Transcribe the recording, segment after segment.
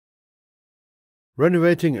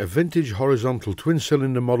Renovating a vintage horizontal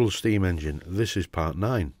twin-cylinder model steam engine. This is part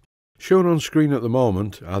 9. Shown on screen at the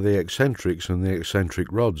moment are the eccentrics and the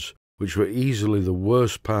eccentric rods, which were easily the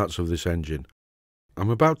worst parts of this engine. I'm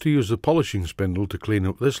about to use the polishing spindle to clean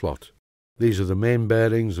up this lot. These are the main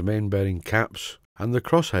bearings, the main bearing caps, and the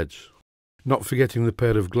crossheads. Not forgetting the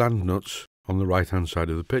pair of gland nuts on the right-hand side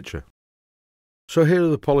of the picture. So here are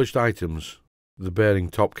the polished items: the bearing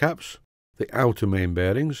top caps, the outer main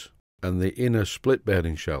bearings, and the inner split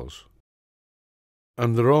bearing shells.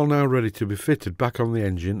 And they're all now ready to be fitted back on the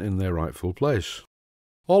engine in their rightful place.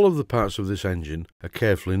 All of the parts of this engine are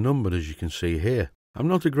carefully numbered, as you can see here. I'm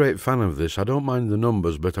not a great fan of this. I don't mind the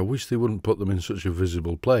numbers, but I wish they wouldn't put them in such a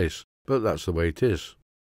visible place. But that's the way it is.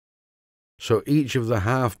 So each of the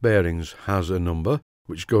half bearings has a number,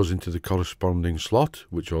 which goes into the corresponding slot,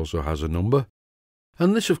 which also has a number.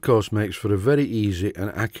 And this, of course, makes for a very easy and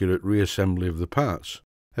accurate reassembly of the parts,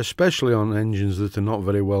 especially on engines that are not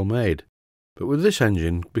very well made. But with this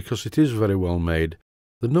engine, because it is very well made,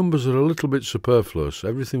 the numbers are a little bit superfluous.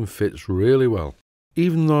 Everything fits really well.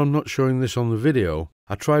 Even though I'm not showing this on the video,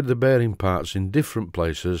 I tried the bearing parts in different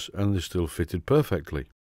places and they still fitted perfectly.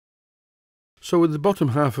 So with the bottom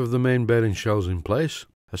half of the main bearing shells in place,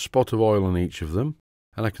 a spot of oil on each of them,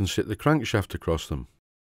 and I can sit the crankshaft across them.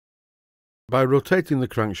 By rotating the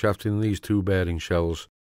crankshaft in these two bearing shells,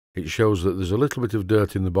 it shows that there's a little bit of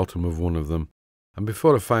dirt in the bottom of one of them, and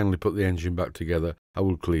before I finally put the engine back together, I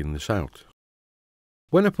will clean this out.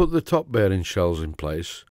 When I put the top bearing shells in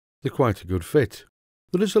place, they're quite a good fit.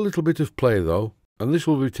 There is a little bit of play though, and this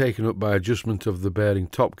will be taken up by adjustment of the bearing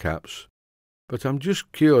top caps, but I'm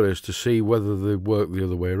just curious to see whether they work the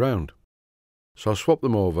other way around. So I'll swap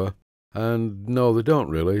them over, and no, they don't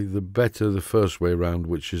really. They're better the first way around,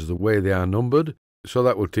 which is the way they are numbered, so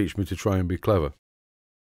that will teach me to try and be clever.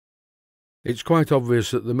 It's quite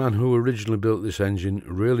obvious that the man who originally built this engine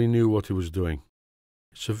really knew what he was doing.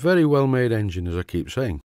 It's a very well made engine, as I keep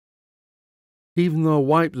saying. Even though I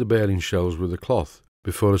wiped the bearing shells with a cloth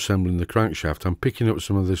before assembling the crankshaft, I'm picking up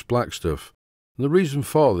some of this black stuff. And the reason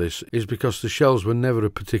for this is because the shells were never a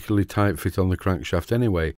particularly tight fit on the crankshaft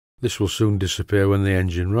anyway. This will soon disappear when the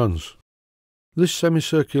engine runs. This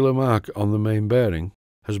semicircular mark on the main bearing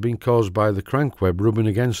has been caused by the crank web rubbing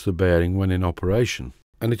against the bearing when in operation,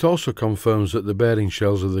 and it also confirms that the bearing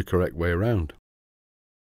shells are the correct way around.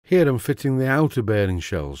 Here I'm fitting the outer bearing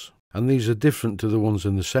shells, and these are different to the ones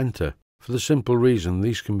in the centre, for the simple reason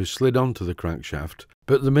these can be slid onto the crankshaft,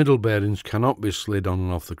 but the middle bearings cannot be slid on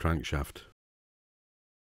and off the crankshaft.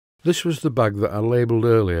 This was the bag that I labelled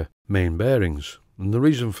earlier, main bearings, and the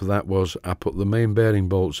reason for that was I put the main bearing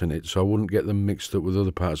bolts in it so I wouldn't get them mixed up with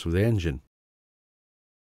other parts of the engine.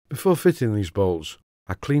 Before fitting these bolts,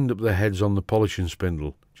 I cleaned up the heads on the polishing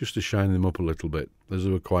spindle, just to shine them up a little bit, as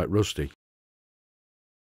they were quite rusty.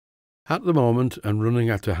 At the moment, and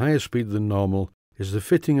running at a higher speed than normal, is the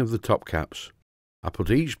fitting of the top caps. I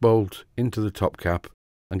put each bolt into the top cap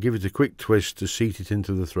and give it a quick twist to seat it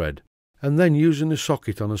into the thread. And then, using a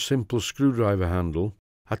socket on a simple screwdriver handle,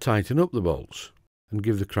 I tighten up the bolts and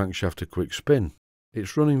give the crankshaft a quick spin.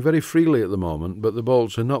 It's running very freely at the moment, but the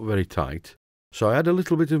bolts are not very tight, so I add a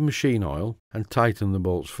little bit of machine oil and tighten the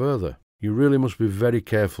bolts further. You really must be very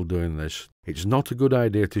careful doing this. It's not a good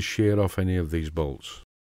idea to shear off any of these bolts.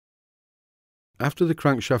 After the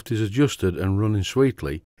crankshaft is adjusted and running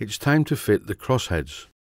sweetly, it's time to fit the crossheads.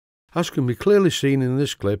 As can be clearly seen in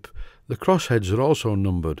this clip, the crossheads are also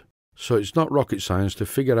numbered, so it's not rocket science to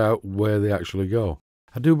figure out where they actually go.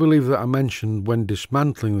 I do believe that I mentioned when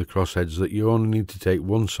dismantling the crossheads that you only need to take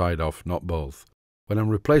one side off, not both. When I'm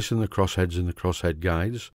replacing the crossheads in the crosshead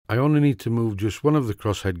guides, I only need to move just one of the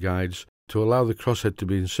crosshead guides to allow the crosshead to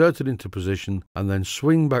be inserted into position, and then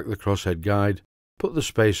swing back the crosshead guide, put the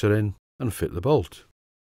spacer in, and fit the bolt.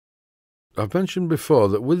 I've mentioned before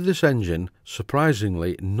that with this engine,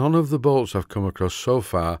 surprisingly, none of the bolts I've come across so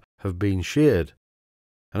far have been sheared.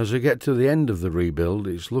 And as I get to the end of the rebuild,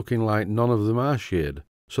 it's looking like none of them are sheared.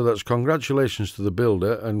 So that's congratulations to the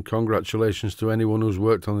builder and congratulations to anyone who's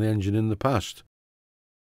worked on the engine in the past.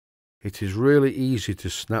 It is really easy to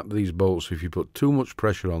snap these bolts if you put too much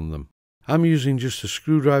pressure on them. I'm using just a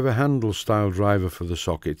screwdriver handle style driver for the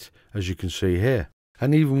socket, as you can see here.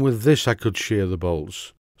 And even with this I could shear the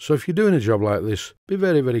bolts. So if you're doing a job like this, be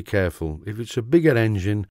very, very careful. If it's a bigger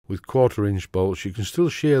engine with 1/4 inch bolts, you can still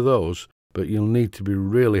shear those, but you'll need to be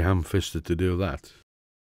really ham-fisted to do that.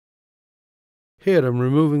 Here I'm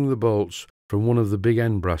removing the bolts from one of the big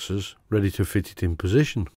end brasses, ready to fit it in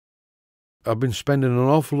position. I've been spending an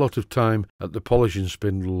awful lot of time at the polishing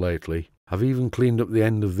spindle lately. I've even cleaned up the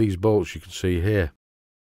end of these bolts you can see here.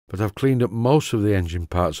 But I've cleaned up most of the engine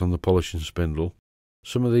parts on the polishing spindle,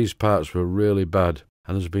 Some of these parts were really bad,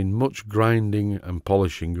 and there's been much grinding and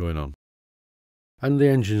polishing going on. And the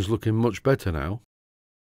engine's looking much better now.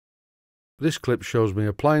 This clip shows me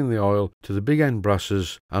applying the oil to the big end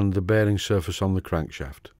brasses and the bearing surface on the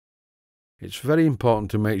crankshaft. It's very important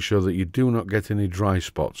to make sure that you do not get any dry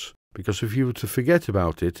spots, because if you were to forget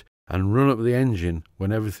about it and run up the engine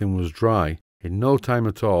when everything was dry, in no time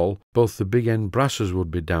at all, both the big end brasses would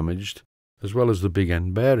be damaged, as well as the big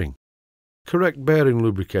end bearing. Correct bearing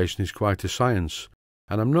lubrication is quite a science,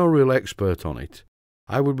 and I'm no real expert on it.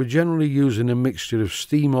 I would be generally using a mixture of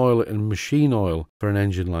steam oil and machine oil for an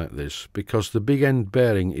engine like this, because the big end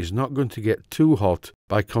bearing is not going to get too hot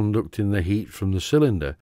by conducting the heat from the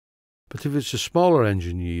cylinder. But if it's a smaller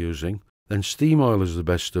engine you're using, then steam oil is the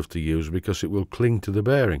best stuff to use because it will cling to the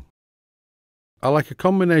bearing. I like a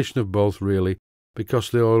combination of both really, because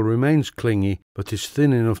the oil remains clingy but is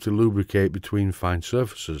thin enough to lubricate between fine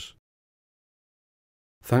surfaces.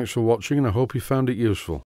 Thanks for watching, and I hope you found it useful.